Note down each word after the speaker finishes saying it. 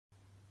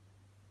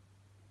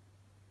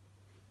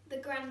The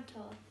Grand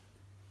Tour.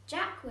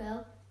 Jack,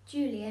 Will,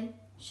 Julian,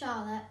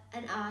 Charlotte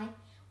and I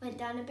went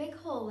down a big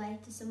hallway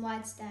to some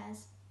wide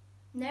stairs.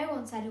 No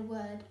one said a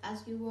word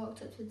as we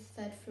walked up to the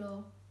third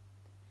floor.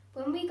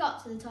 When we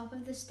got to the top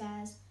of the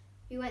stairs,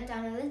 we went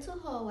down a little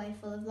hallway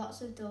full of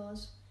lots of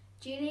doors.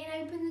 Julian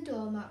opened the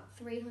door marked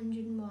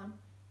 301.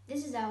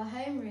 "This is our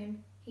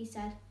homeroom," he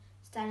said,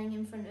 standing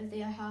in front of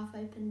the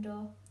half-open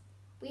door.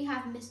 "We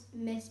have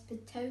Miss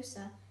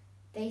Petosa.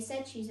 They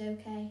said she's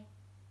okay,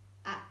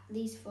 at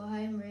least for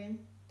homeroom.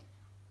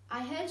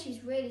 I heard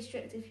she's really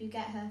strict if you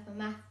get her for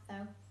math,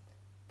 though."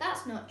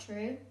 "That's not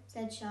true,"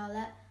 said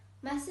Charlotte.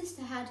 "My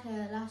sister had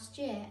her last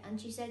year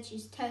and she said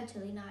she's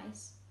totally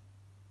nice."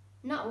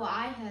 "Not what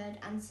I heard,"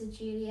 answered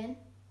Julian.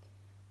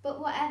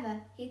 But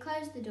whatever, he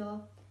closed the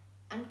door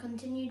and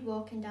continued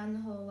walking down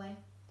the hallway.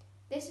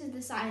 "This is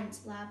the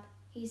science lab,"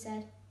 he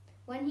said.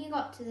 When he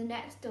got to the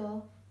next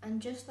door,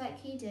 and just like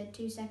he did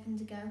 2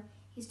 seconds ago,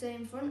 he stood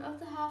in front of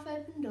the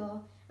half-open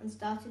door and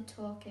started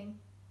talking.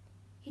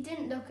 He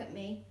didn't look at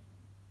me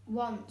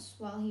once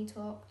while he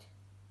talked,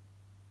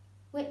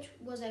 which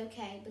was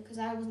okay because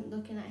I wasn't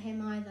looking at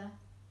him either.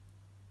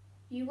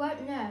 "You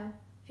won't know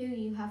who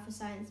you have for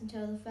science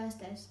until the first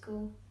day of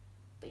school,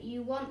 but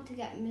you want to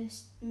get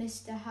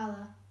Mr.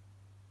 Haller.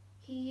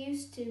 He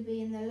used to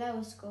be in the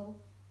lower school.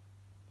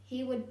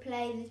 He would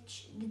play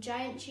the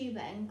giant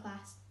tuba in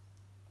class."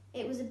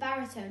 "It was a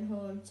baritone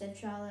horn," said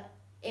Charlotte.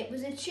 "It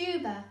was a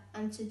tuba,"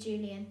 answered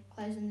Julian,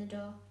 closing the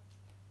door.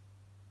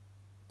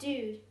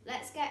 "Dude,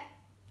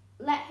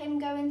 let him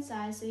go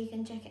inside so he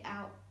can check it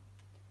out,"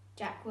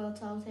 Jack Will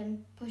told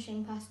him,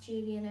 pushing past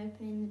Julian,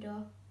 opening the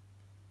door.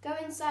 "Go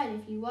inside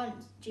if you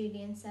want,"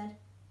 Julian said.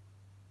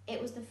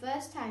 It was the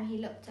first time he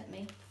looked at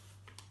me.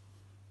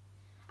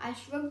 I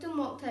shrugged and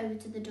walked over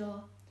to the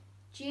door.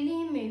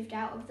 Julian moved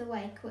out of the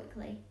way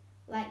quickly,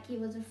 like he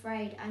was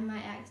afraid I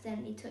might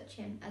accidentally touch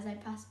him as I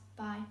passed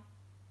by.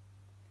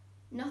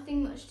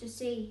 "Nothing much to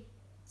see,"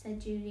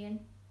 said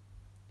Julian,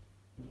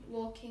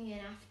 walking in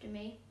after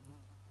me.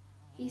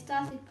 He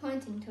started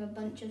pointing to a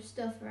bunch of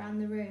stuff around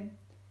the room.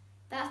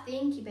 "That's the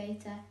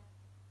incubator.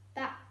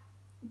 That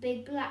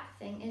big black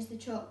thing is the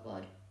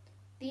chalkboard.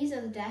 These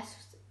are the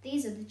desks.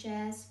 These are the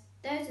chairs.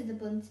 Those are the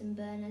Bunsen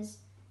burners.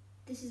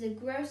 This is a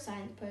gross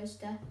science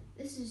poster.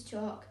 This is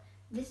chalk.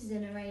 This is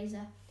an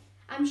eraser."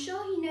 "I'm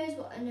sure he knows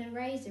what an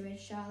eraser is,"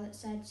 Charlotte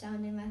said,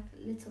 sounding like a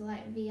little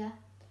like Via.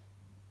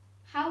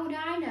 "How would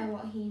I know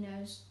what he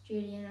knows?"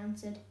 Julian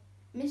answered.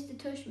 "Mr.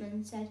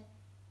 Tushman said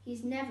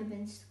he's never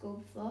been to school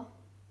before."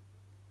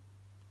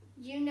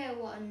 "You know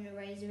what an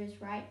eraser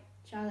is, right?"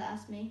 Charlotte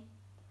asked me.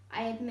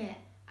 I admit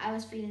I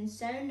was feeling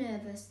so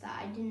nervous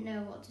that I didn't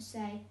know what to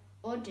say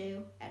or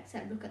do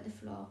except look at the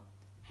floor.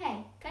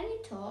 "Hey, can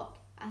you talk?"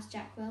 asked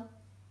Jack Will.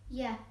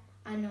 "Yeah,"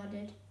 I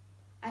nodded.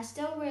 I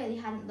still really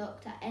hadn't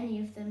looked at any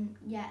of them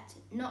yet,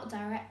 not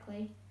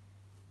directly.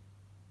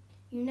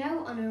 "You know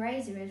what an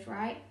eraser is,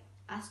 right?"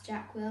 asked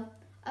Jack Will.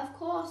 "Of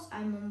course,"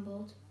 I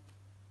mumbled.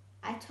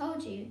 "I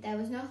told you there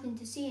was nothing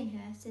to see in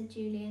here," said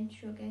Julian,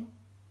 shrugging.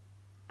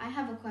 "I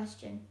have a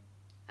question,"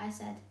 I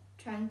said,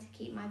 trying to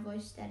keep my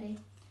voice steady.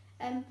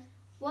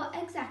 What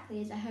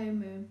exactly is a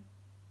homeroom?"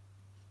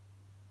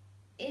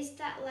 "Is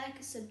that like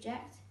a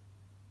subject?"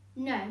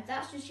 "No,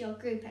 that's just your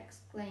group,"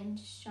 explained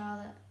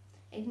Charlotte,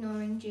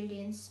 ignoring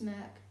Julian's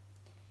smirk.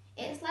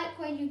 "It's like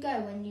where you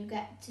go when you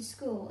get to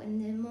school in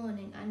the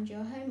morning and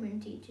your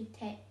homeroom teacher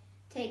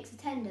takes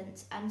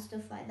attendance and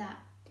stuff like that.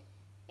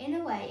 In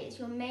a way, it's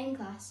your main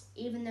class,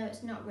 even though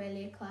it's not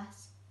really a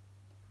class.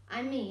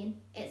 I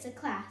mean, it's a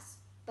class,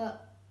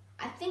 but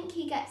I think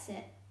he gets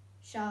it,"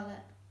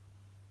 Charlotte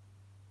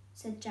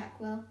said Jack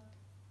Will.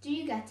 "Do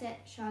you get it?"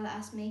 Charlotte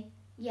asked me.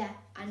 "Yeah,"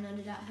 I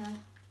nodded at her.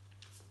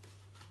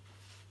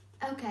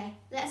 "Okay,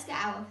 let's get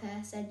out of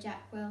here," said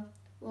Jack Will,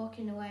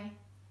 walking away.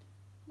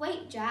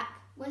 "Wait,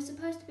 Jack, we're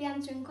supposed to be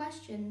answering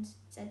questions,"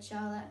 said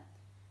Charlotte.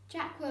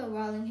 Jack Will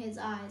rolling his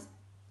eyes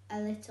a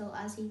little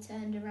as he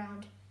turned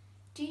around.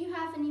 "Do you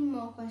have any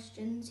more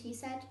questions?" he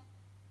said.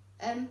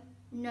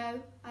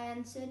 No," I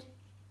answered.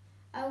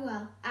 "Oh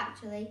well,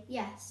 actually,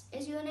 yes.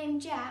 Is your name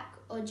Jack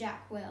or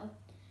Jack Will?"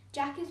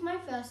 "Jack is my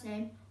first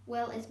name,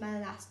 Will is my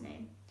last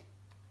name."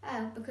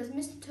 "Oh, because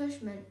Mr.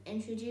 Tushman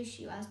introduced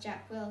you as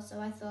Jack Will, so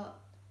I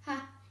thought."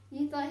 "Ha,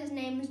 you thought his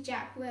name was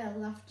Jack Will,"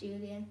 laughed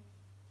Julian.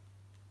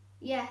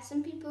 "Yeah,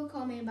 some people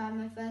call me by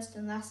my first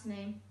and last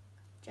name,"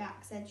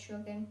 Jack said,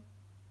 shrugging.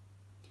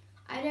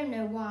 "I don't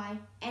know why.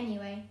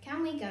 Anyway,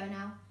 can we go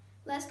now?"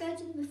 "Let's go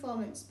to the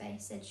performance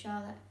space," said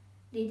Charlotte,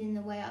 leading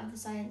the way out of the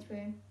science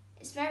room.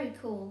 "It's very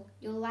cool.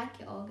 You'll like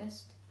it,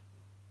 August."